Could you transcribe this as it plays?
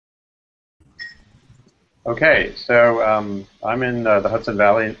Okay, so I'm in the Hudson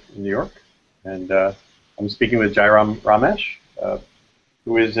Valley in New York, and I'm speaking with Jairam Ramesh,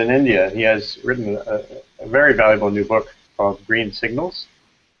 who is in India. He has written a very valuable new book called Green Signals.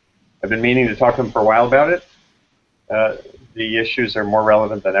 I've been meaning to talk to him for a while about it. Uh, the issues are more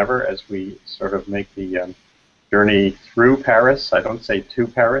relevant than ever as we sort of make the journey through Paris. I don't say to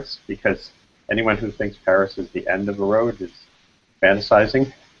Paris, because anyone who thinks Paris is the end of the road is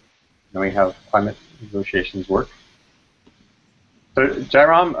fantasizing, knowing how climate negotiations work. So,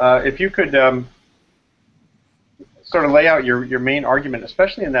 Jairam, if you could sort of lay out your main argument,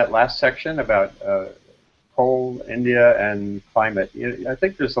 especially in that last section about coal, India, and climate. I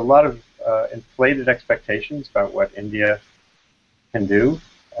think there's a lot of inflated expectations about what India can do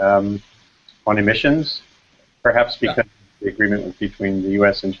on emissions, perhaps Yeah. because of the agreement between the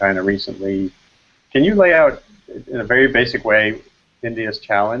U.S. and China recently. Can you lay out, in a very basic way, India's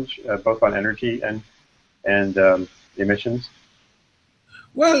challenge, both on energy and emissions?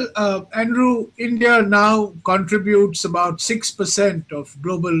 Well, Andrew, India now contributes about 6% of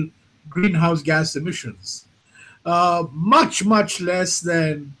global greenhouse gas emissions, much, much less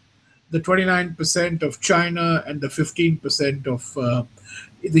than the 29% of China and the 15% of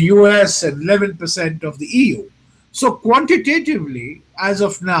the US and 11% of the EU. So, quantitatively, as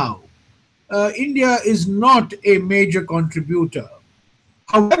of now, India is not a major contributor.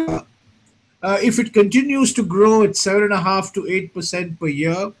 However, if it continues to grow at 7.5 to 8% per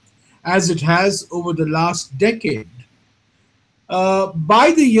year, as it has over the last decade,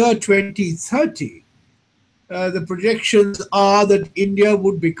 by the year 2030, the projections are that India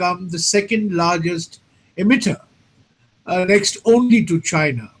would become the second largest emitter, next only to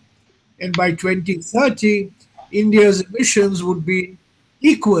China. And by 2030, India's emissions would be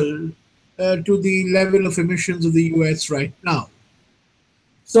equal to the level of emissions of the US right now.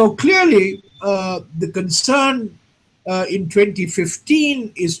 So clearly, the concern in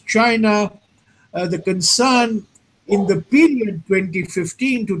 2015 is China. The concern in the period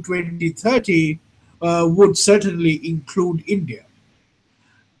 2015 to 2030 would certainly include India.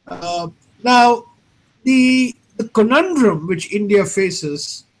 Uh, Now, the conundrum which India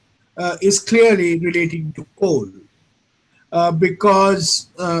faces is clearly relating to coal, because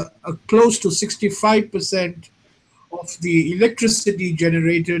close to 65% of the electricity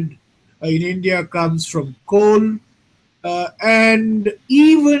generated in India comes from coal, and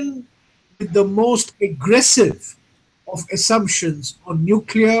even with the most aggressive of assumptions on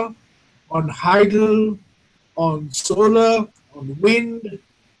nuclear, on hydel, on solar, on wind,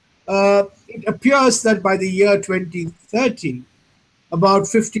 it appears that by the year 2030, about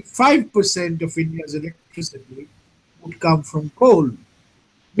 55% of India's electricity would come from coal,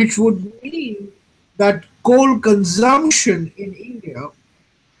 which would mean that coal consumption in India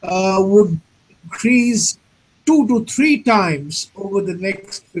would increase 2 to 3 times over the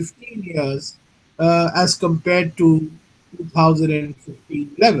next 15 years as compared to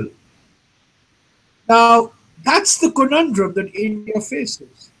 2015 level. Now, that's the conundrum that India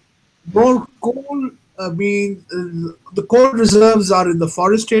faces. More coal being the coal reserves are in the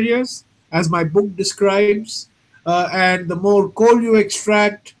forest areas, as my book describes, and the more coal you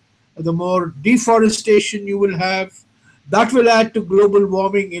extract, the more deforestation you will have. That will add to global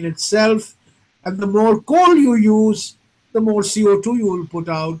warming in itself, and the more coal you use, the more CO2 you will put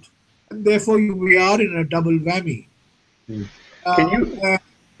out, and therefore we are in a double whammy. Hmm. Can Uh, you and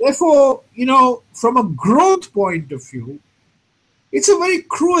therefore, from a growth point of view, it's a very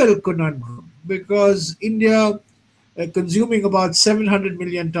cruel conundrum because India, consuming about 700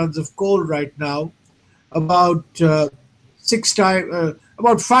 million tons of coal right now, about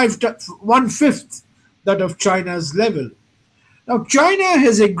about one fifth that of China's level. Now, China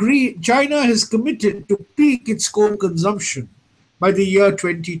has committed to peak its coal consumption by the year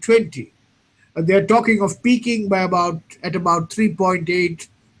 2020. They're talking of peaking by about 3.8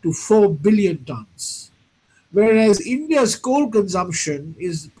 to 4 billion tons, whereas India's coal consumption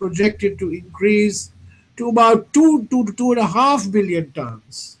is projected to increase to about 2 to 2.5 billion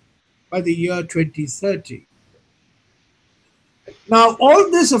tons by the year 2030. Now, all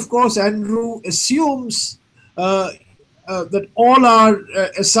this, of course, Andrew, assumes uh, that all our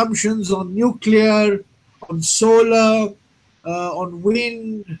assumptions on nuclear, on solar, on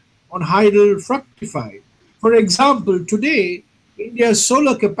wind, on hydel fructify. For example, today, India's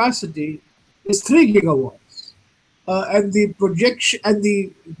solar capacity is 3 gigawatts, and the projection and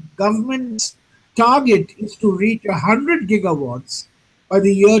the government's target is to reach 100 gigawatts by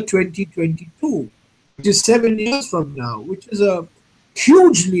the year 2022, which is 7 years from now, which is a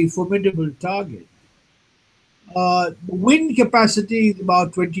hugely formidable target. The wind capacity is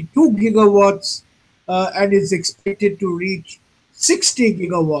about 22 gigawatts, and is expected to reach 60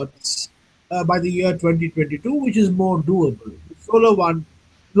 gigawatts by the year 2022, which is more doable. The solar one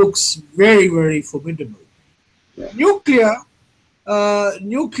looks very, very formidable. Yeah.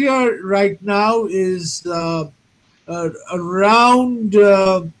 Nuclear right now is around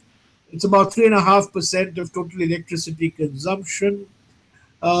it's about 3.5% of total electricity consumption,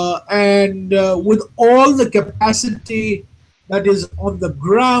 and with all the capacity that is on the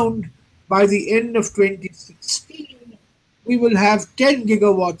ground, by the end of 2016, we will have 10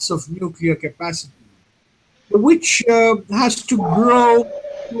 gigawatts of nuclear capacity, which has to grow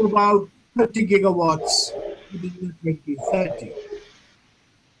to about 30 gigawatts in the year 2030.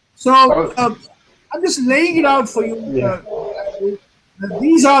 So Oh, I'm just laying it out for you. yeah. Andrew.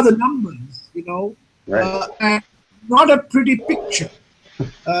 These are the numbers, Right. and not a pretty picture.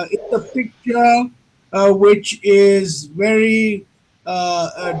 It's a picture which is very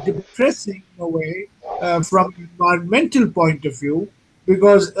depressing in a way from an environmental point of view,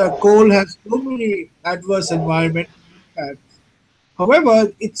 because coal has so many adverse environmental impacts.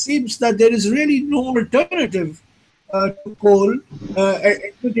 However, it seems that there is really no alternative to coal,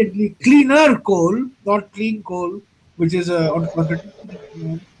 admittedly cleaner coal, not clean coal, which is on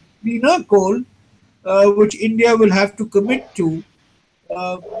contradiction, cleaner coal, which India will have to commit to,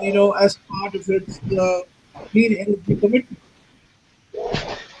 as part of its clean energy commitment.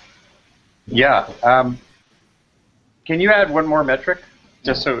 Yeah. Can you add one more metric?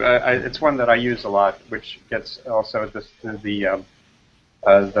 Just so it's one that I use a lot, which gets also this to the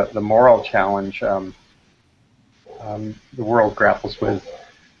moral challenge the world grapples with.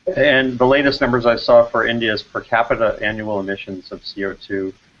 And the latest numbers I saw for India's per capita annual emissions of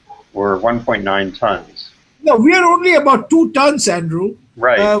CO2 were 1.9 tons. No, we are only about 2 tons, Andrew.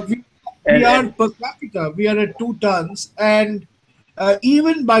 Right. We are And per capita, we are at 2 tons, and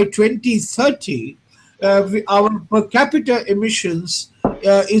even by 2030, our per capita emissions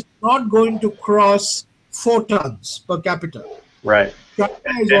is not going to cross 4 tons per capita. right.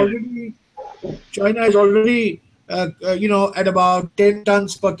 China is And already China is already at about 10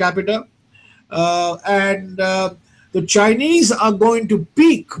 tons per capita, and the Chinese are going to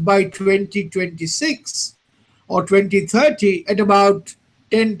peak by 2026 or 2030 at about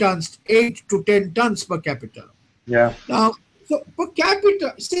 10 tons, 8 to 10 tons per capita. yeah. Now, so per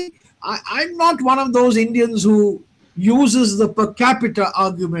capita, see, I'm not one of those Indians who uses the per capita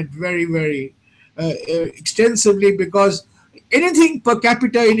argument very, very extensively, because anything per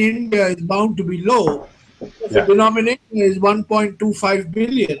capita in India is bound to be low, because the Yeah. denominator is 1.25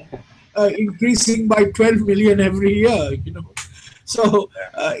 billion, increasing by 12 million every year. So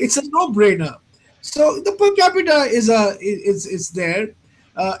it's a no-brainer. So the per capita is there,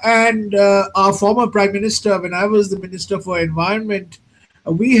 and our former prime minister, when I was the minister for environment,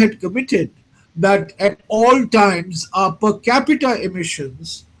 we had committed that at all times our per capita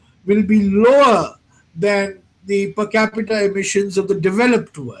emissions will be lower than the per capita emissions of the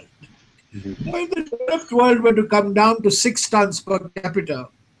developed world. Mhm. Now, if the developed world were to come down to 6 tons per capita,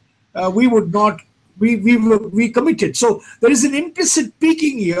 we would not. We committed. So there is an implicit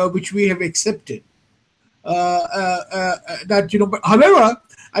peaking here, which we have accepted. That but however,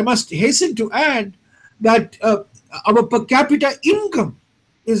 I must hasten to add that our per capita income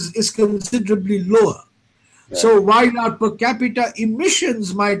is considerably lower. Right. So while our per capita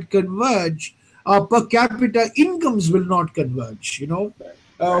emissions might converge, our per capita incomes will not converge. Right.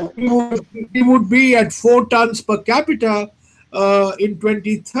 We would be at 4 tons per capita in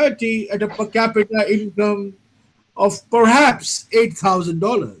 2030 at a per capita income of perhaps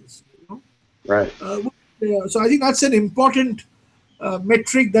 $8,000. Right. So I think that's an important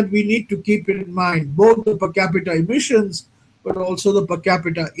metric that we need to keep in mind, both the per capita emissions, but also the per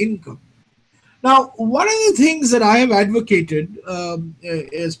capita income. Now, one of the things that I have advocated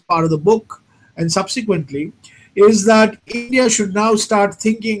as part of the book and subsequently is that India should now start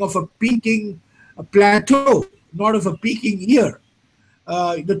thinking of a peaking plateau, not of a peaking year.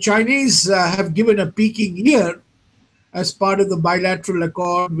 The Chinese have given a peaking year as part of the bilateral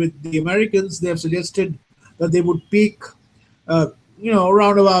accord with the Americans. They have suggested that they would peak,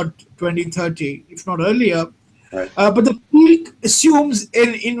 around about 2030, if not earlier. Right. But the peak assumes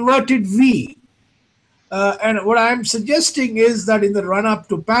an inverted V. And what I'm suggesting is that in the run up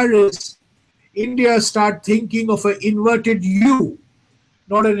to Paris, India start thinking of an inverted U,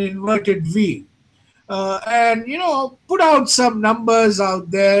 not an inverted V. And, put out some numbers out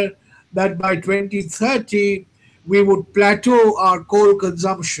there that by 2030, we would plateau our coal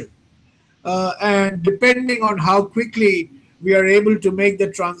consumption. And depending on how quickly we are able to make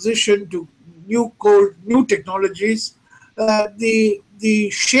the transition to new technologies, the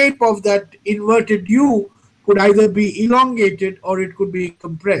shape of that inverted U could either be elongated or it could be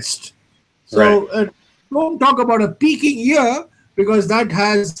compressed. Right. So don't talk about a peaking year because that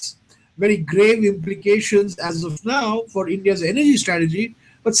has very grave implications as of now for India's energy strategy.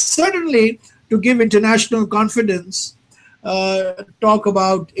 But certainly to give international confidence, talk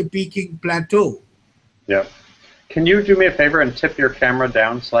about a peaking plateau. Yeah. Can you do me a favor and tip your camera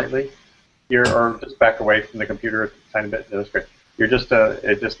down slightly? Here, or just back away from the computer a tiny bit. That's great. You're just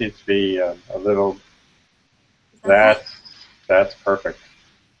it just needs to be a little. That's perfect.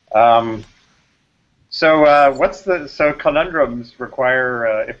 Um, so conundrums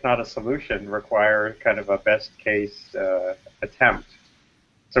require, if not a solution, require kind of a best case attempt.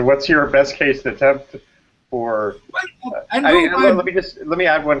 So what's your best case attempt for? I Andrew, mean, let me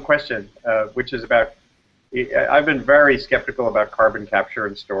add one question, which is about. I've been very skeptical about carbon capture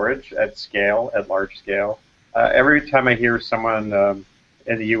and storage at scale, at large scale. Every time I hear someone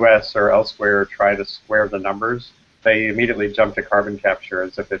in the U.S. or elsewhere try to square the numbers, they immediately jump to carbon capture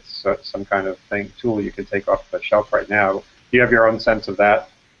as if it's some kind of tool you can take off the shelf right now. Do you have your own sense of that?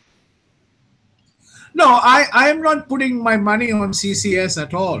 no, I am not putting my money on CCS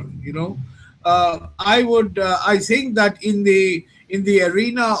at all. I think that in the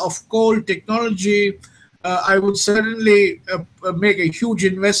arena of coal technology, I would certainly make a huge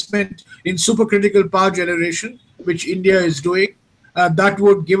investment in supercritical power generation, which India is doing. That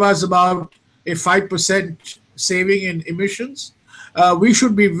would give us about a 5% saving in emissions. We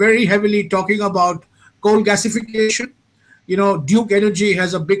should be very heavily talking about coal gasification. Duke Energy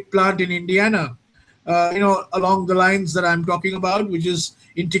has a big plant in Indiana, along the lines that I'm talking about, which is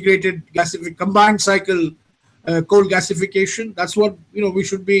integrated combined cycle coal gasification. That's what we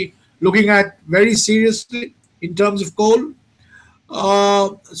should be looking at very seriously in terms of coal.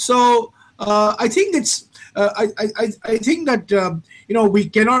 I think I think that we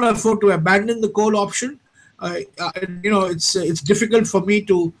cannot afford to abandon the coal option. It's difficult for me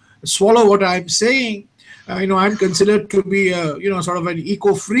to swallow what I'm saying. I'm considered to be sort of an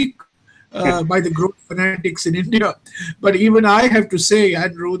eco freak by the growth fanatics in India. But even I have to say,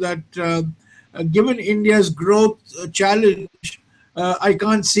 Andrew, that given India's growth challenge, I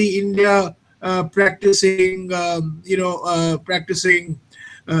can't see India practicing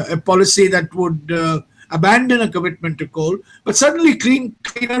a policy that would abandon a commitment to coal, but certainly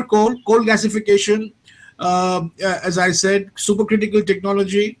cleaner coal gasification, as I said, supercritical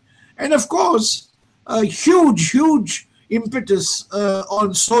technology, and of course, a huge impetus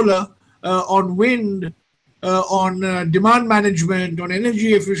on solar, on wind, on demand management, on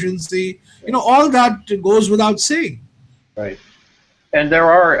energy efficiency. All that goes without saying. Right. And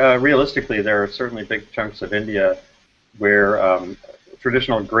there are, realistically, there are certainly big chunks of India where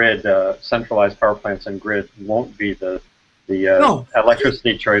traditional grid, centralized power plants and grid won't be the No,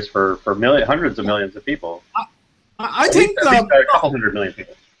 electricity choice for hundreds of millions of people. I think At least a couple hundred million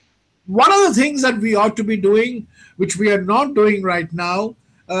people. one of the things that we ought to be doing, which we are not doing right now,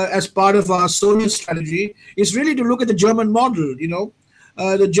 as part of our solar strategy, is really to look at the German model.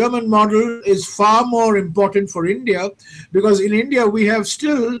 The German model is far more important for India because in India we have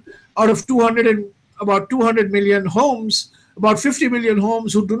still, out of about 200 million homes, about 50 million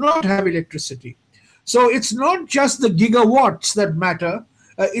homes who do not have electricity. So it's not just the gigawatts that matter;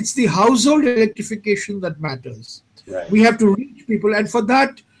 it's the household electrification that matters. Right. We have to reach people, and for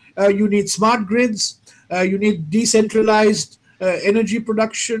that, you need smart grids, you need decentralized energy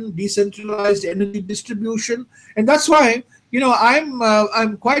production, decentralized energy distribution, and that's why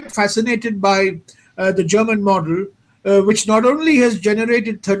I'm quite fascinated by the German model, which not only has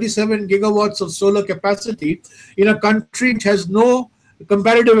generated 37 gigawatts of solar capacity in a country which has no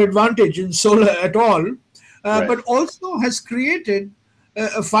comparative advantage in solar at all, Right. but also has created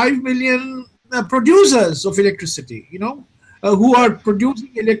 5 million producers of electricity, who are Right.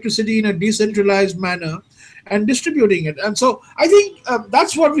 producing electricity in a decentralized manner and distributing it. And so I think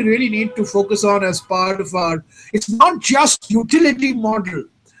that's what we really need to focus on as part of our. It's not just utility model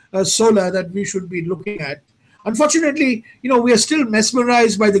solar that we should be looking at. Unfortunately, we are still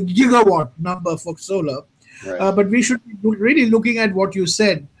mesmerized by the gigawatt number for solar, Right. but we should be really looking at what you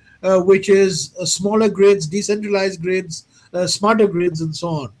said, which is smaller grids, decentralized grids, smarter grids, and so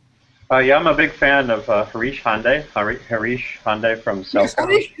on. Yeah, I'm a big fan of Harish Hande from Yes, Cellco.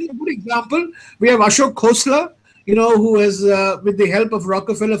 Harish is a good example. We have Ashok Khosla, who has, with the help of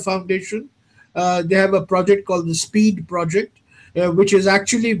Rockefeller Foundation, they have a project called the Speed Project, which is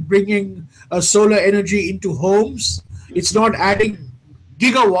actually bringing solar energy into homes. It's not adding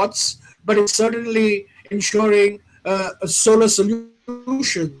gigawatts, but it's certainly ensuring solar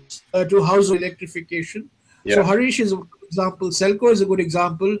solutions to household electrification. So Yeah. Harish is a good example. Selco is a good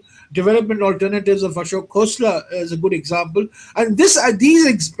example. Development Alternatives of Ashok Khosla is a good example. And these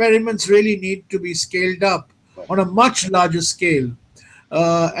experiments really need to be scaled up on a much larger scale.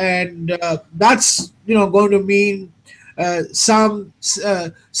 And that's going to mean some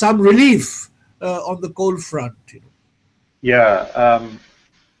relief on the coal front. Yeah.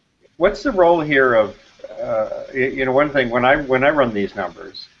 What's the role here of one thing when I run these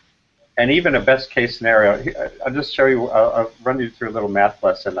numbers, and even a best case scenario, I'll just show you. I'll run you through a little math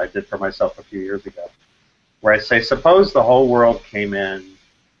lesson I did for myself a few years ago, where I say, suppose the whole world came in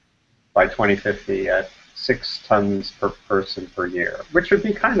by 2050 at 6 tons per person per year, which would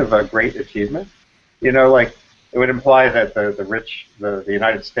be kind of a great achievement. Like it would imply that the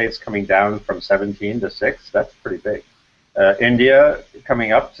United States coming down from 17 to 6, that's pretty big. India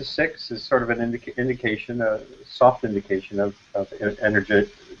coming up to 6 is sort of an indication, a soft indication of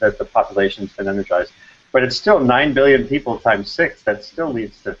energy, that the population's been energized. But it's still 9 billion people times 6. That still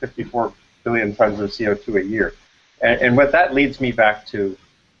leads to 54 billion tons of CO2 a year. And what that leads me back to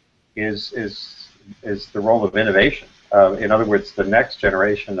is the role of innovation. In other words, the next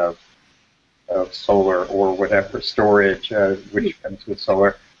generation of solar or whatever storage, which comes with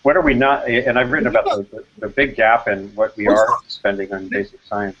solar. What are we not? And I've written about the big gap in what we are spending on basic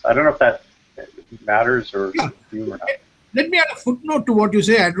science. I don't know if that matters or you or not. Let me add a footnote to what you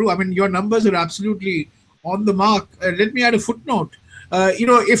say, Andrew. I mean, your numbers are absolutely on the mark. Let me add a footnote.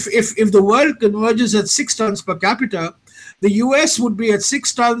 If the world converges at 6 tons per capita, the US would be at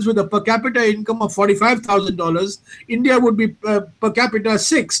 6 tons with a per capita income of $45,000. India would be per capita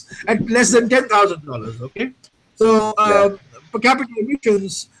 6 at less than $10,000. Okay, so per capita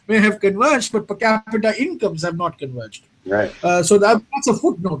emissions may have converged, but per capita incomes have not converged. Right. So that's a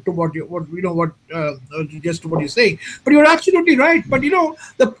footnote to what just to what you're saying. But you're absolutely right. But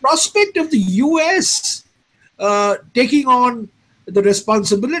the prospect of the US taking on the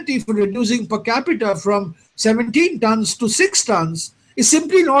responsibility for reducing per capita from 17 tons to 6 tons is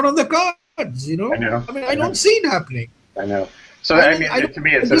simply not on the cards. I know. I mean, I don't see it happening. I know. So to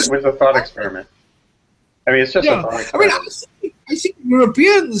me, it was a thought experiment. I mean, it's just a thought experiment. I mean, I see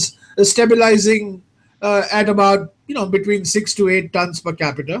Europeans stabilizing at about between 6 to 8 tons per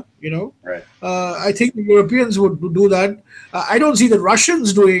capita. Right. I think the Europeans would do that. I don't see the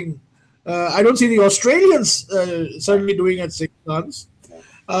Russians doing. I don't see the Australians certainly doing at 6 tons.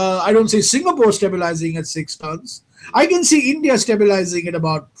 I don't see Singapore stabilizing at 6 tons. I can see India stabilizing at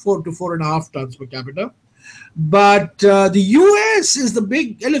about 4 to 4.5 tons per capita. But the US is the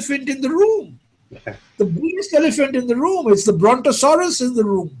big elephant in the room. The biggest elephant in the room is the brontosaurus in the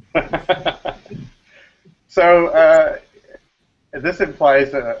room. So this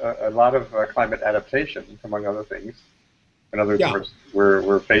implies a lot of climate adaptation, among other things. In other words,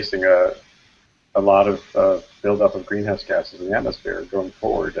 we're facing a lot of buildup of greenhouse gases in the atmosphere going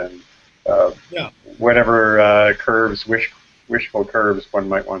forward, and whatever wishful curves one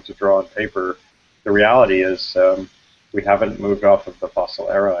might want to draw on paper, the reality is we haven't moved off of the fossil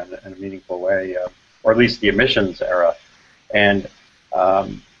era in a meaningful way, or at least the emissions era. And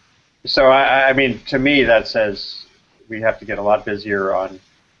so, I mean, to me, that says we have to get a lot busier on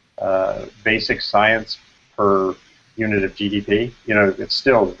basic science per unit of GDP. It's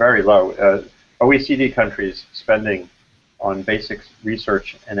still very low. OECD countries spending on basic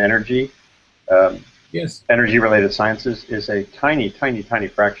research and energy, energy-related sciences, is a tiny, tiny, tiny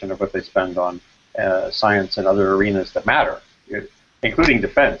fraction of what they spend on science and other arenas that matter, including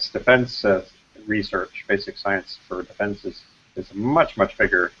defense. Defense research, basic science for defense is a much, much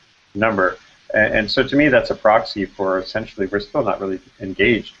bigger number. And so to me, that's a proxy for essentially we're still not really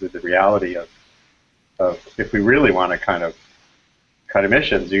engaged with the reality of if we really want to kind of cut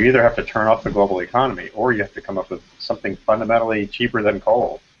emissions, you either have to turn off the global economy or you have to come up with something fundamentally cheaper than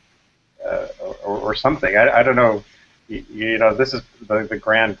coal or something. I don't know. This is the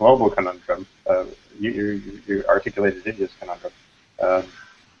grand global conundrum. You articulated India's conundrum.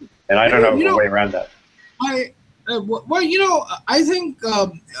 And I don't know the way around that. I think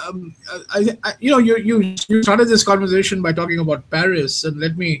you started this conversation by talking about Paris, and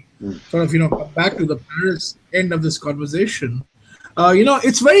let me sort of come back to the Paris end of this conversation.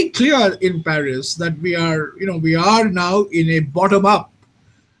 It's very clear in Paris that we are now in a bottom-up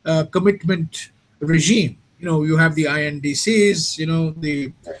commitment regime. You have the INDCs,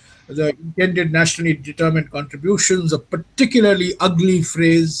 the intended nationally determined contributions, a particularly ugly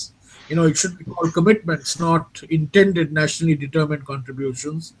phrase. It should be called commitments, not intended nationally determined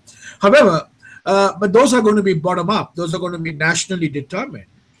contributions. However, but those are going to be bottom-up. Those are going to be nationally determined.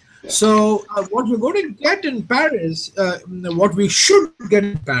 So what we're going to get in Paris, what we should get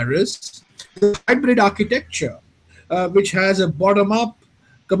in Paris, is hybrid architecture. which has a bottom-up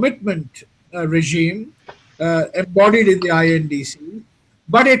commitment regime embodied in the INDC,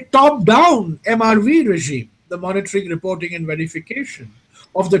 but a top-down MRV regime, the monitoring, reporting, and verification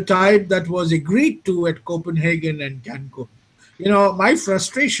of the type that was agreed to at Copenhagen and Cancun. My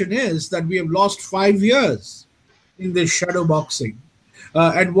frustration is that we have lost 5 years in this shadow boxing.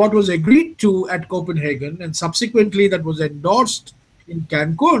 And what was agreed to at Copenhagen and subsequently that was endorsed in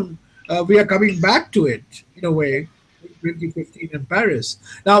Cancun, we are coming back to it in a way in 2015 in Paris.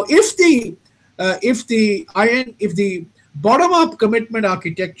 Now, if the bottom-up commitment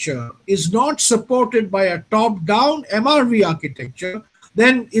architecture is not supported by a top-down MRV architecture,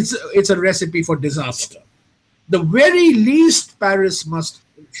 then it's a recipe for disaster. The very least Paris must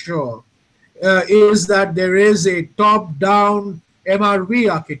ensure is that there is a top-down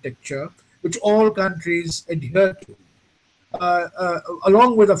MRV architecture which all countries adhere to,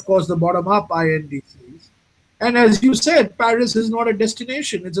 along with, of course, the bottom-up INDCs. And as you said, Paris is not a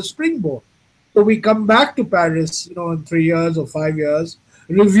destination; it's a springboard. So we come back to Paris, in 3 years or 5 years,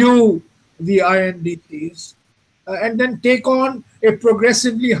 review the INDCs, and then take on a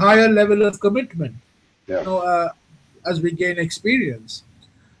progressively higher level of commitment, Yeah. as we gain experience.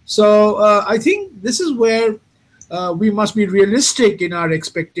 So I think this is where we must be realistic in our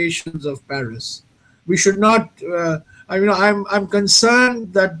expectations of Paris. We should not. I'm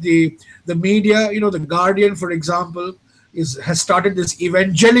concerned that the media, the Guardian, for example, has started this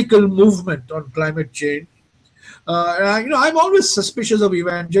evangelical movement on climate change. I'm always suspicious of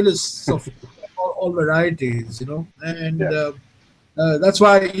evangelists of all varieties. And Yeah. that's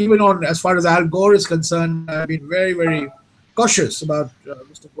why even on as far as Al Gore is concerned, I've been very, very cautious about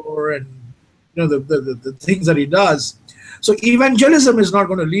Mr. Gore and the things that he does. So evangelism is not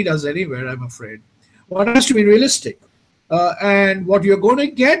going to lead us anywhere, I'm afraid. One has to be realistic, and what you're going to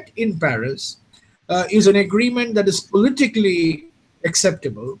get in Paris is an agreement that is politically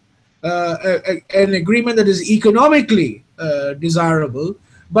acceptable, an agreement that is economically desirable,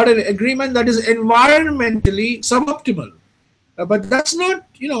 but an agreement that is environmentally suboptimal. But that's not,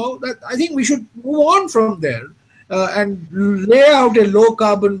 that I think we should move on from there and lay out a low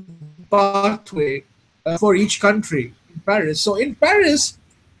carbon pathway for each country in Paris. So in Paris,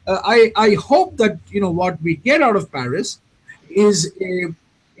 I hope that, what we get out of Paris is a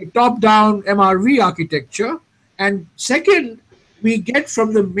top-down MRV architecture. And second, we get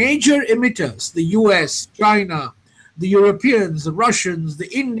from the major emitters, the US, China, the Europeans, the Russians, the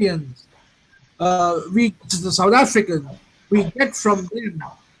Indians, the South Africans, we get from them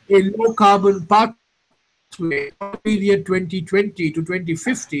a low carbon pathway period 2020 to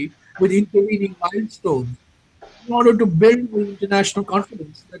 2050 with intervening milestones in order to build the international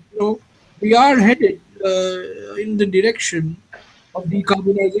confidence that we are headed in the direction of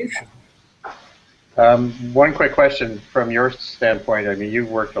decarbonization. One quick question from your standpoint. I mean, you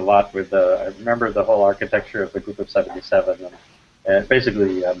worked a lot with, I remember the whole architecture of the Group of 77, and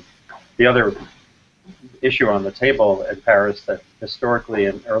basically the other issue on the table in Paris that historically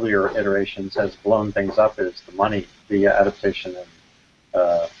in earlier iterations has blown things up is the money, the adaptation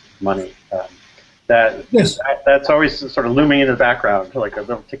and money. Yes. That's always sort of looming in the background, like a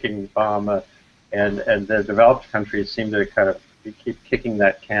little ticking bomb, and the developed countries seem to kind of keep kicking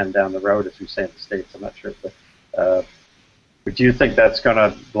that can down the road, as we say in the States. I'm not sure if but do you think that's going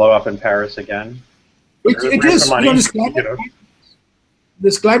to blow up in Paris again? It is.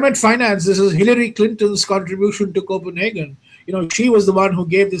 This climate finance, this is Hillary Clinton's contribution to Copenhagen. She was the one who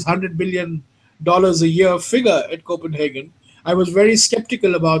gave this $100 billion a year figure at Copenhagen. I was very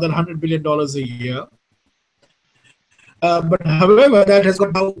skeptical about that $100 billion a year. But however, that has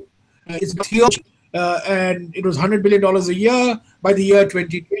got now, it's huge. And it was $100 billion a year by the year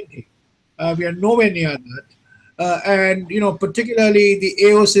 2020. We are nowhere near that. And, particularly the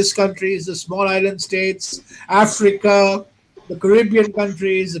AOSIS countries, the small island states, Africa, the Caribbean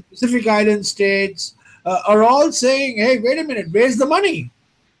countries, the Pacific Island states are all saying, hey, wait a minute, where's the money?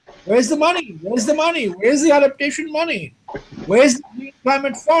 Where's the money? Where's the money? Where's the adaptation money? Where's the Green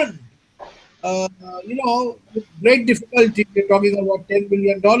Climate Fund? With great difficulty, we're talking about $10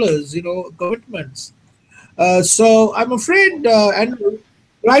 billion, commitments. So I'm afraid, and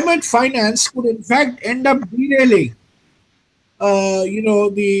climate finance could in fact end up derailing,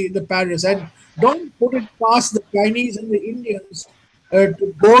 the Paris. And don't put it past the Chinese and the Indians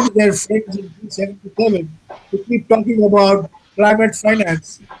to go to their friends in P77 to keep talking about climate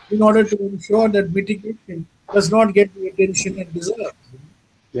finance in order to ensure that mitigation does not get the attention it deserves.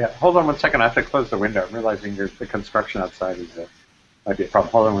 Yeah, hold on one second. I have to close the window. I'm realizing there's the construction outside might be a problem.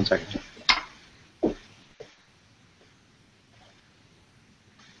 Hold on one second.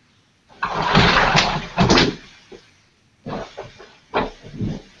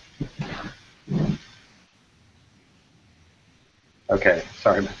 Okay,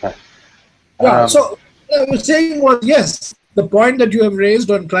 sorry about that. Yeah, so I was saying was, yes, the point that you have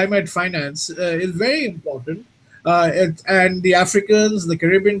raised on climate finance is very important. And the Africans, the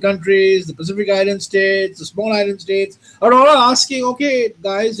Caribbean countries, the Pacific Island states, the small island states are all asking, okay,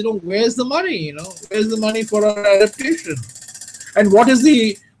 guys, where's the money? Where's the money for our adaptation? And what's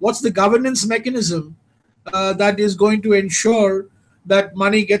the governance mechanism that is going to ensure that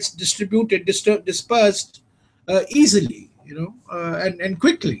money gets distributed, dispersed easily, and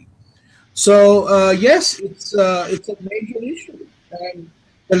quickly. So yes, it's a major issue, and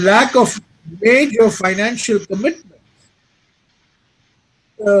the lack of major financial commitment.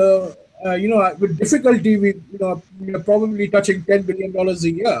 With difficulty, we are probably touching $10 billion a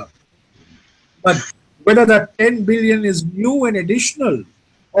year. But whether that 10 billion is new and additional,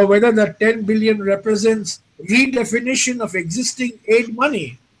 or whether that 10 billion represents redefinition of existing aid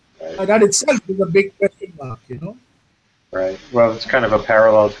money, Right, that itself is a big question mark. right. Well, it's kind of a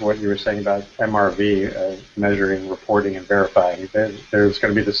parallel to what you were saying about MRV, measuring, reporting, and verifying. There's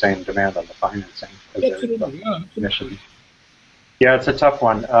going to be the same demand on the financing as there is on Absolutely, yeah, emissions. absolutely. Yeah, it's a tough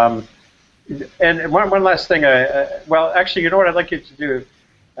one. And one last thing. Well, actually, you know what I'd like you to do?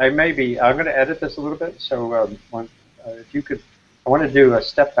 I'm going to edit this a little bit. So if you could, I want to do a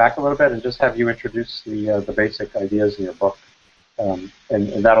step back a little bit and just have you introduce the basic ideas in your book, and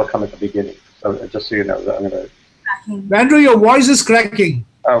that'll come at the beginning. So just so you know, I'm going to. Andrew, your voice is cracking.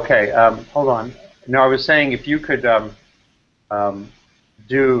 Okay, hold on. No, I was saying if you could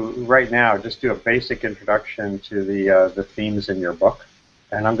do right now, just do a basic introduction to the themes in your book,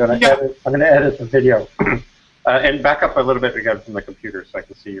 and I'm going to edit the video and back up a little bit again from the computer so I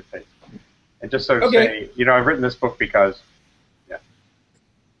can see your face, and just sort of say, I've written this book because, yeah.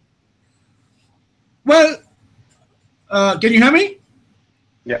 Well, can you hear me?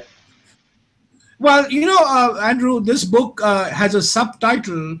 Yeah. Well, Andrew, this book has a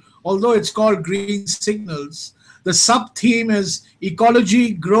subtitle, although it's called Green Signals. The sub-theme is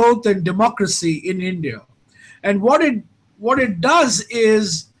Ecology, Growth, and Democracy in India. And what it does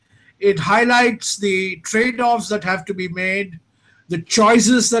is it highlights the trade-offs that have to be made, the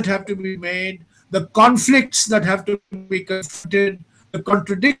choices that have to be made, the conflicts that have to be confronted, the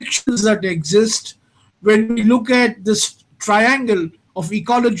contradictions that exist when we look at this triangle of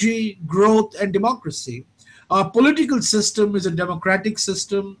ecology, growth, and democracy. Our political system is a democratic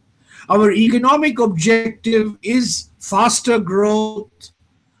system. Our economic objective is faster growth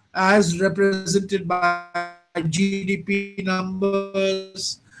as represented by GDP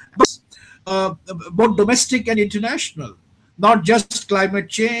numbers, both domestic and international, not just climate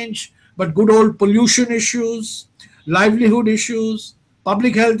change, but good old pollution issues, livelihood issues,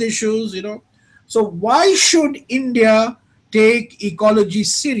 public health issues. So, why should India take ecology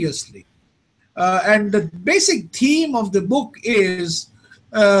seriously? And the basic theme of the book is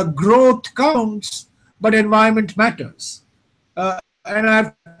growth counts, but environment matters. And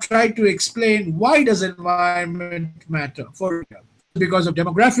I've tried to explain why does environment matter for India. Because of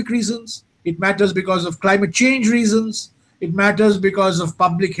demographic reasons, it matters because of climate change reasons, it matters because of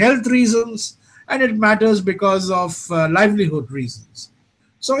public health reasons, and it matters because of livelihood reasons.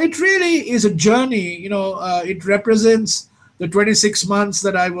 So it really is a journey. It represents the 26 months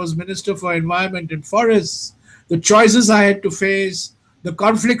that I was Minister for Environment and Forests, the choices I had to face, the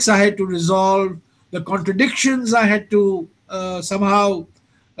conflicts I had to resolve, the contradictions I had to somehow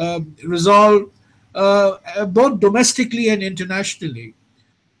resolve, both domestically and internationally.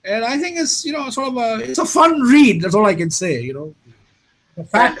 And I think it's sort of it's a fun read. That's all I can say. A And,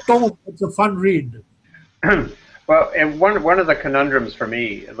 fat tome. It's a fun read. well, and one of the conundrums for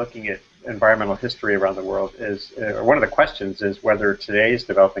me looking at environmental history around the world is, one of the questions is whether today's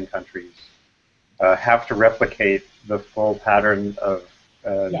developing countries have to replicate the full pattern of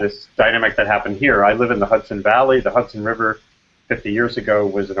this dynamic that happened here. I live in the Hudson Valley. The Hudson River 50 years ago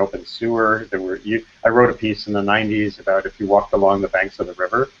was an open sewer. I wrote a piece in the 90s about if you walked along the banks of the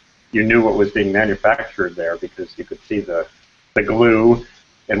river, you knew what was being manufactured there because you could see the glue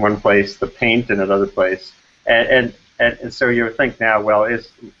in one place, the paint in another place. And so you would think now, well,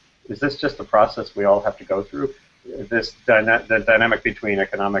 is this just a process we all have to go through? The dynamic between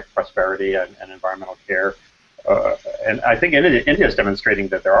economic prosperity and environmental care. And I think India is demonstrating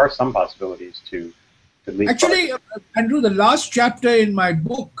that there are some possibilities to leap. Actually, Andrew, the last chapter in my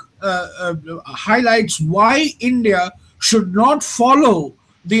book highlights why India should not follow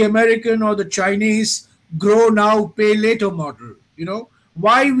the American or the Chinese grow now, pay later model.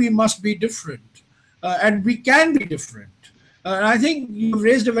 Why we must be different. And we can be different. And I think you've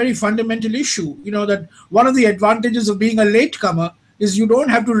raised a very fundamental issue, that one of the advantages of being a latecomer is you don't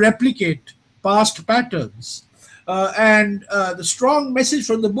have to replicate past patterns. And the strong message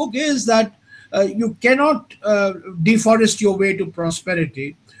from the book is that you cannot deforest your way to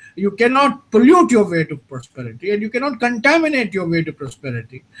prosperity. You cannot pollute your way to prosperity, and you cannot contaminate your way to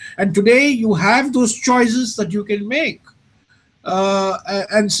prosperity. And today you have those choices that you can make.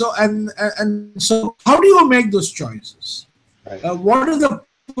 And so, how do you make those choices? Right. What are the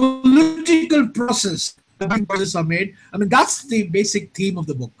political process choices are made? I mean, that's the basic theme of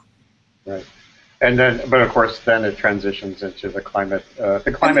the book. Right. And then, but of course, then it transitions into the climate. The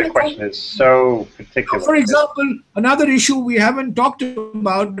And climate question is so particular. for example, another issue we haven't talked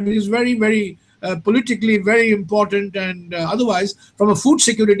about, but is very, very politically very important and otherwise, from a food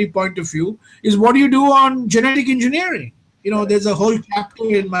security point of view, is what do you do on genetic engineering? Right. There's a whole chapter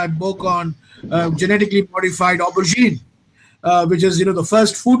in my book on genetically modified aubergine, which is the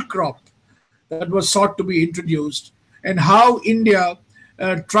first food crop that was sought to be introduced, and how India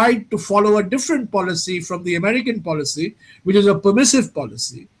tried to follow a different policy from the American policy, which is a permissive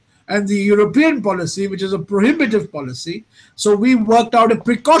policy, and the European policy, which is a prohibitive policy. So we worked out a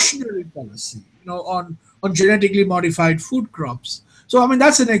precautionary policy, on genetically modified food crops. So I mean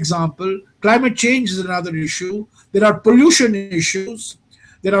that's an example. Climate change is another issue. There are pollution issues.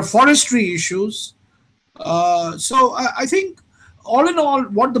 There are forestry issues. So I think, all in all,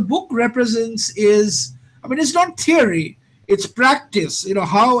 what the book represents is, I mean, it's not theory, it's practice.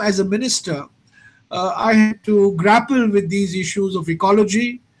 How as a minister, I had to grapple with these issues of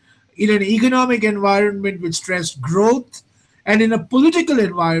ecology in an economic environment which stressed growth, and in a political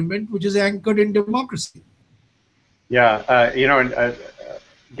environment which is anchored in democracy. Yeah. And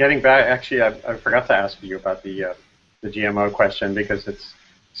getting back, actually, I forgot to ask you about the GMO question because it's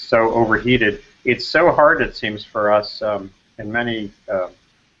so overheated. It's so hard, it seems, for us in many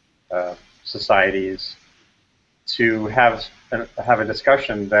societies to have a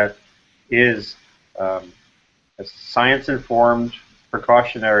discussion that is science informed,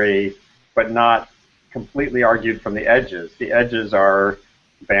 precautionary, but not completely argued from the edges. The edges are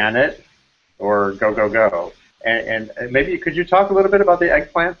ban it or go go go. And maybe could you talk a little bit about the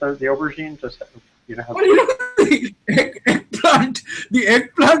eggplant, the aubergine? Just how. Well, the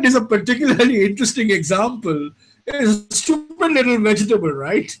eggplant is a particularly interesting example. It's a stupid little vegetable,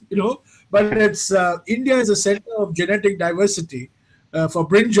 right? But it's India is a center of genetic diversity for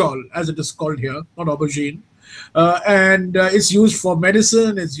brinjal, as it is called here, not aubergine. And it's used for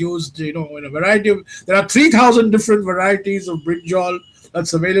medicine. It's used, in a variety of. There are 3,000 different varieties of brinjal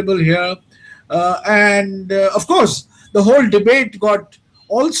that's available here, and of course, the whole debate got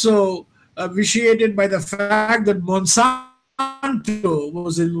also vitiated by the fact that Monsanto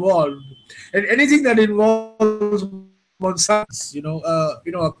was involved, and anything that involves Monsanto,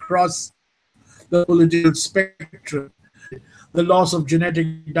 across the political spectrum, the loss of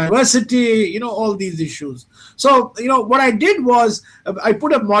genetic diversity, all these issues. So, what I did was I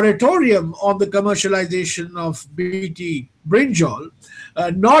put a moratorium on the commercialization of BT brinjal,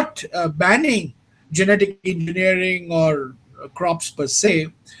 not banning genetic engineering or crops per se.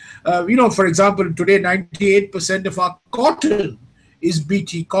 For example, today 98% of our cotton is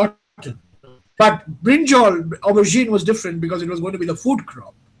BT cotton. But brinjal, aubergine was different because it was going to be the food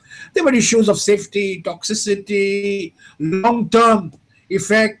crop. There were issues of safety, toxicity, long-term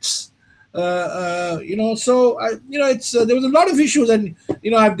effects. There was a lot of issues, and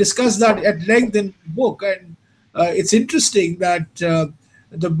I've discussed that at length in the book. And it's interesting that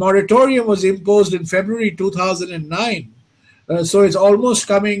the moratorium was imposed in February 2009. So it's almost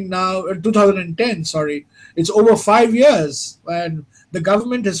coming now, 2010, sorry. It's over 5 years, and the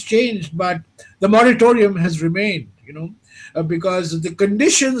government has changed, but the moratorium has remained, because the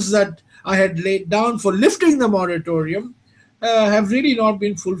conditions that I had laid down for lifting the moratorium have really not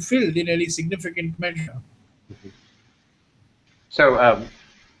been fulfilled in any significant measure. So,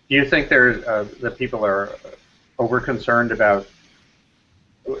 do you think that people are over concerned about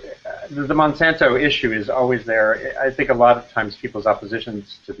the Monsanto issue is always there? I think a lot of times people's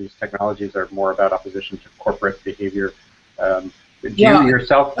oppositions to these technologies are more about opposition to corporate behavior. Do you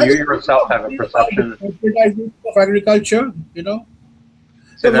yourself have a perception of agriculture?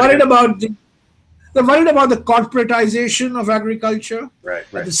 They're worried about the corporatization of agriculture. Right.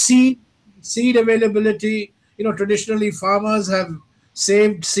 The seed availability. Traditionally farmers have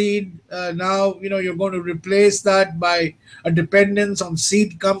saved seed. Now you're going to replace that by a dependence on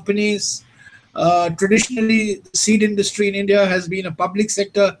seed companies. Traditionally, the seed industry in India has been a public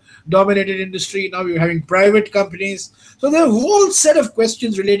sector dominated industry. Now you're having private companies. So there are a whole set of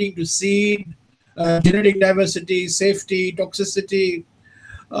questions relating to seed, genetic diversity, safety, toxicity.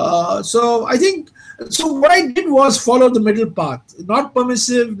 So I think, so what I did was follow the middle path, not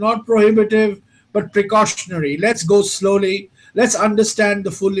permissive, not prohibitive, but precautionary. Let's go slowly. Let's understand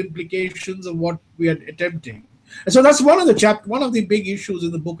the full implications of what we are attempting. And so that's one of the big issues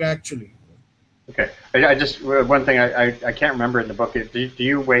in the book, actually. Okay. I just one thing I can't remember in the book. Do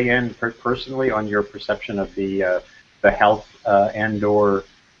you weigh in personally on your perception of the health and/or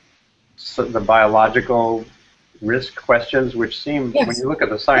the biological risk questions, which seem, when Yes. you look at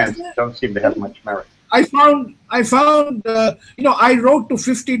the science, Yes. don't seem to have much merit? I wrote to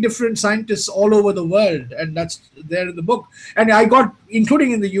 50 different scientists all over the world, and that's there in the book. And I got,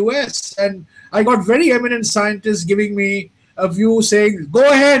 including in the US, and I got very eminent scientists giving me a view saying, go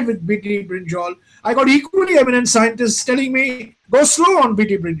ahead with BT brinjal. I got equally eminent scientists telling me, go slow on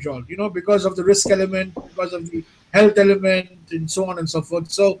BT brinjal, because of the risk element, because of the health element, and so on and so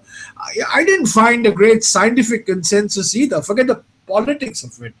forth. So I didn't find a great scientific consensus either. Forget the politics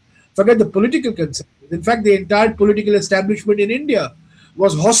of it. Forget the political consensus. In fact, the entire political establishment in India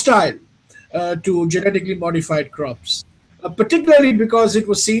was hostile to genetically modified crops, particularly because it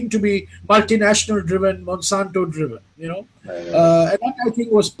was seen to be multinational driven, Monsanto driven, and that I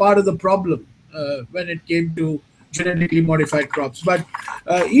think was part of the problem when it came to genetically modified crops. But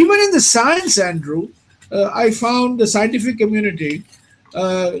even in the science, Andrew, I found the scientific community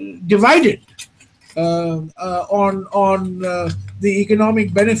uh, divided on the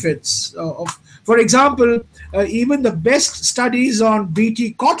economic benefits of, for example, even the best studies on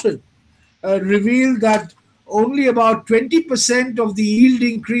BT cotton reveal that only about 20% of the yield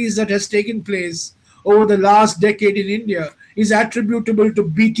increase that has taken place over the last decade in India is attributable to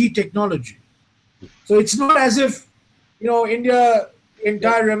BT technology. So it's not as if, India, Yep.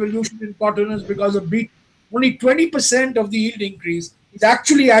 entire revolution in cotton is because of BT. Only 20% of the yield increase is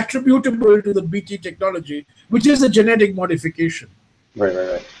actually attributable to the BT technology, which is a genetic modification. Right,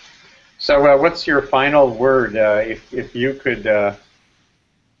 right, right. So, what's your final word? If you could uh,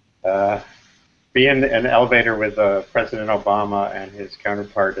 be in an elevator with President Obama and his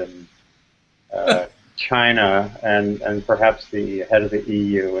counterpart in China, and perhaps the head of the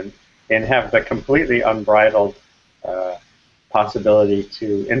EU, and have the completely unbridled uh, possibility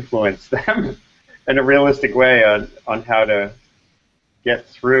to influence them in a realistic way on how to get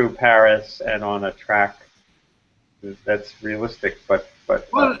through Paris and on a track that's realistic but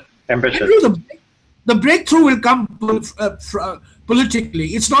Well, ambitious. Andrew, the breakthrough will come politically.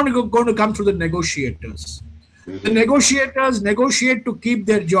 It's not going to come through the negotiators. The Hmm. negotiators negotiate to keep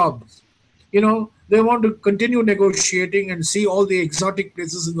their jobs. They want to continue negotiating and see all the exotic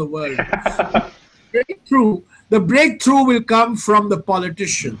places in the world. The breakthrough will come from the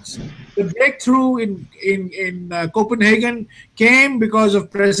politicians. The breakthrough in Copenhagen came because of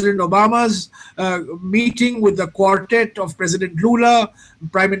President Obama's meeting with the quartet of President Lula,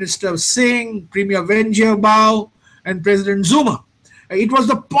 Prime Minister Singh, Premier Venjabao, and President Zuma. It was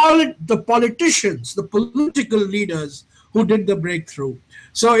the politicians, the political leaders who did the breakthrough.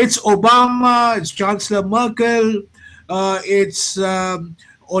 So it's Obama, it's Chancellor Merkel, it's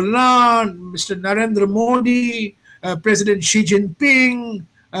Hollande, Mr. Narendra Modi, President Xi Jinping,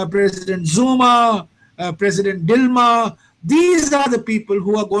 President Zuma, President Dilma. These are the people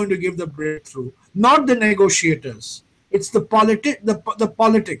who are going to give the breakthrough, not the negotiators. It's the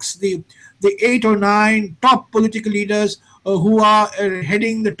politics, the 8 or 9 top political leaders who are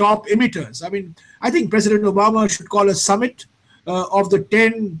heading the top emitters. I mean, I think President Obama should call a summit of the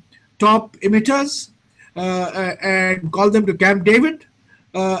 10 top emitters and call them to Camp David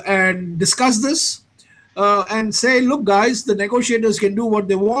and discuss this and say, look, guys, the negotiators can do what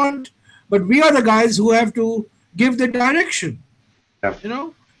they want, but we are the guys who have to give the direction, Yeah.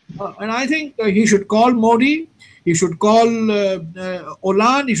 and I think he should call Modi, he should call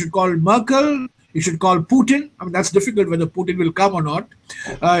Hollande, he should call Merkel, he should call Putin. I mean, that's difficult whether Putin will come or not.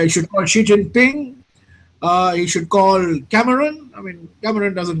 He should call Xi Jinping. He should call Cameron. I mean,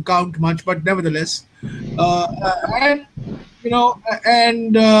 Cameron doesn't count much, but nevertheless, and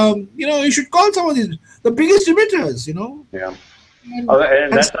he should call some of these the biggest emitters. Yeah. And, Oh, and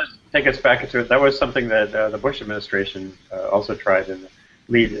and that does take us back into it. That was something that the Bush administration also tried in the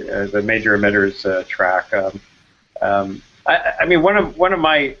lead the major emitters track. I mean, one of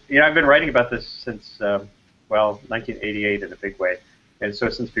my, I've been writing about this since 1988 in a big way, and so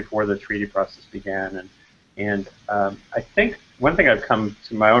since before the treaty process began, and I think one thing I've come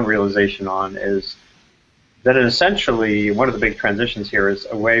to my own realization on is that essentially one of the big transitions here is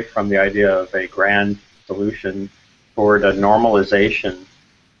away from the idea of a grand solution toward a normalization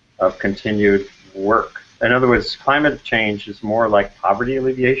of continued work. In other words, climate change is more like poverty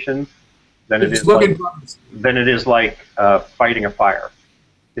alleviation than it it's is work like in progress. fighting a fire.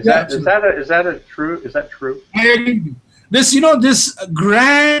 Is Yeah, that absolutely. is that a true? Is that true? I agree with you. This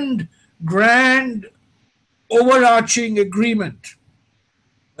grand grand overarching agreement,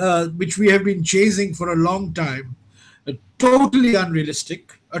 which we have been chasing for a long time, totally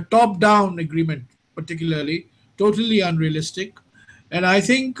unrealistic. A top-down agreement, particularly, totally unrealistic. And I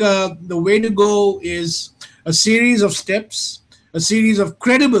think the way to go is a series of steps, a series of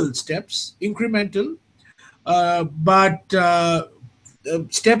credible steps, incremental, but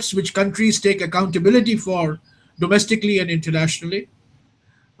steps which countries take accountability for domestically and internationally.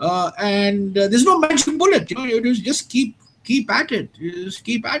 And there's no magic bullet. You just keep at it. You just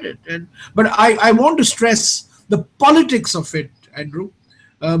keep at it. And but I want to stress the politics of it, Andrew,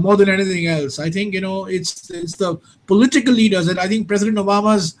 more than anything else. I think it's the political leaders, and I think President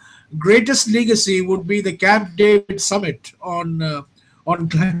Obama's greatest legacy would be the Camp David summit on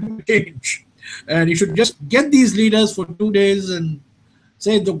climate change. And you should just get these leaders for 2 days and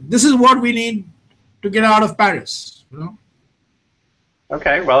say, this is what we need to get out of Paris.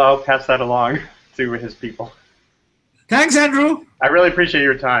 Okay, well, I'll pass that along to his people. Thanks, Andrew. I really appreciate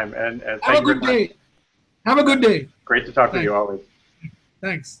your time, and Have thank a you good very much. day. Have a good day. Great to talk with Thanks. you always.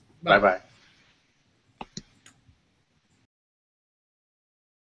 Thanks. Bye-bye.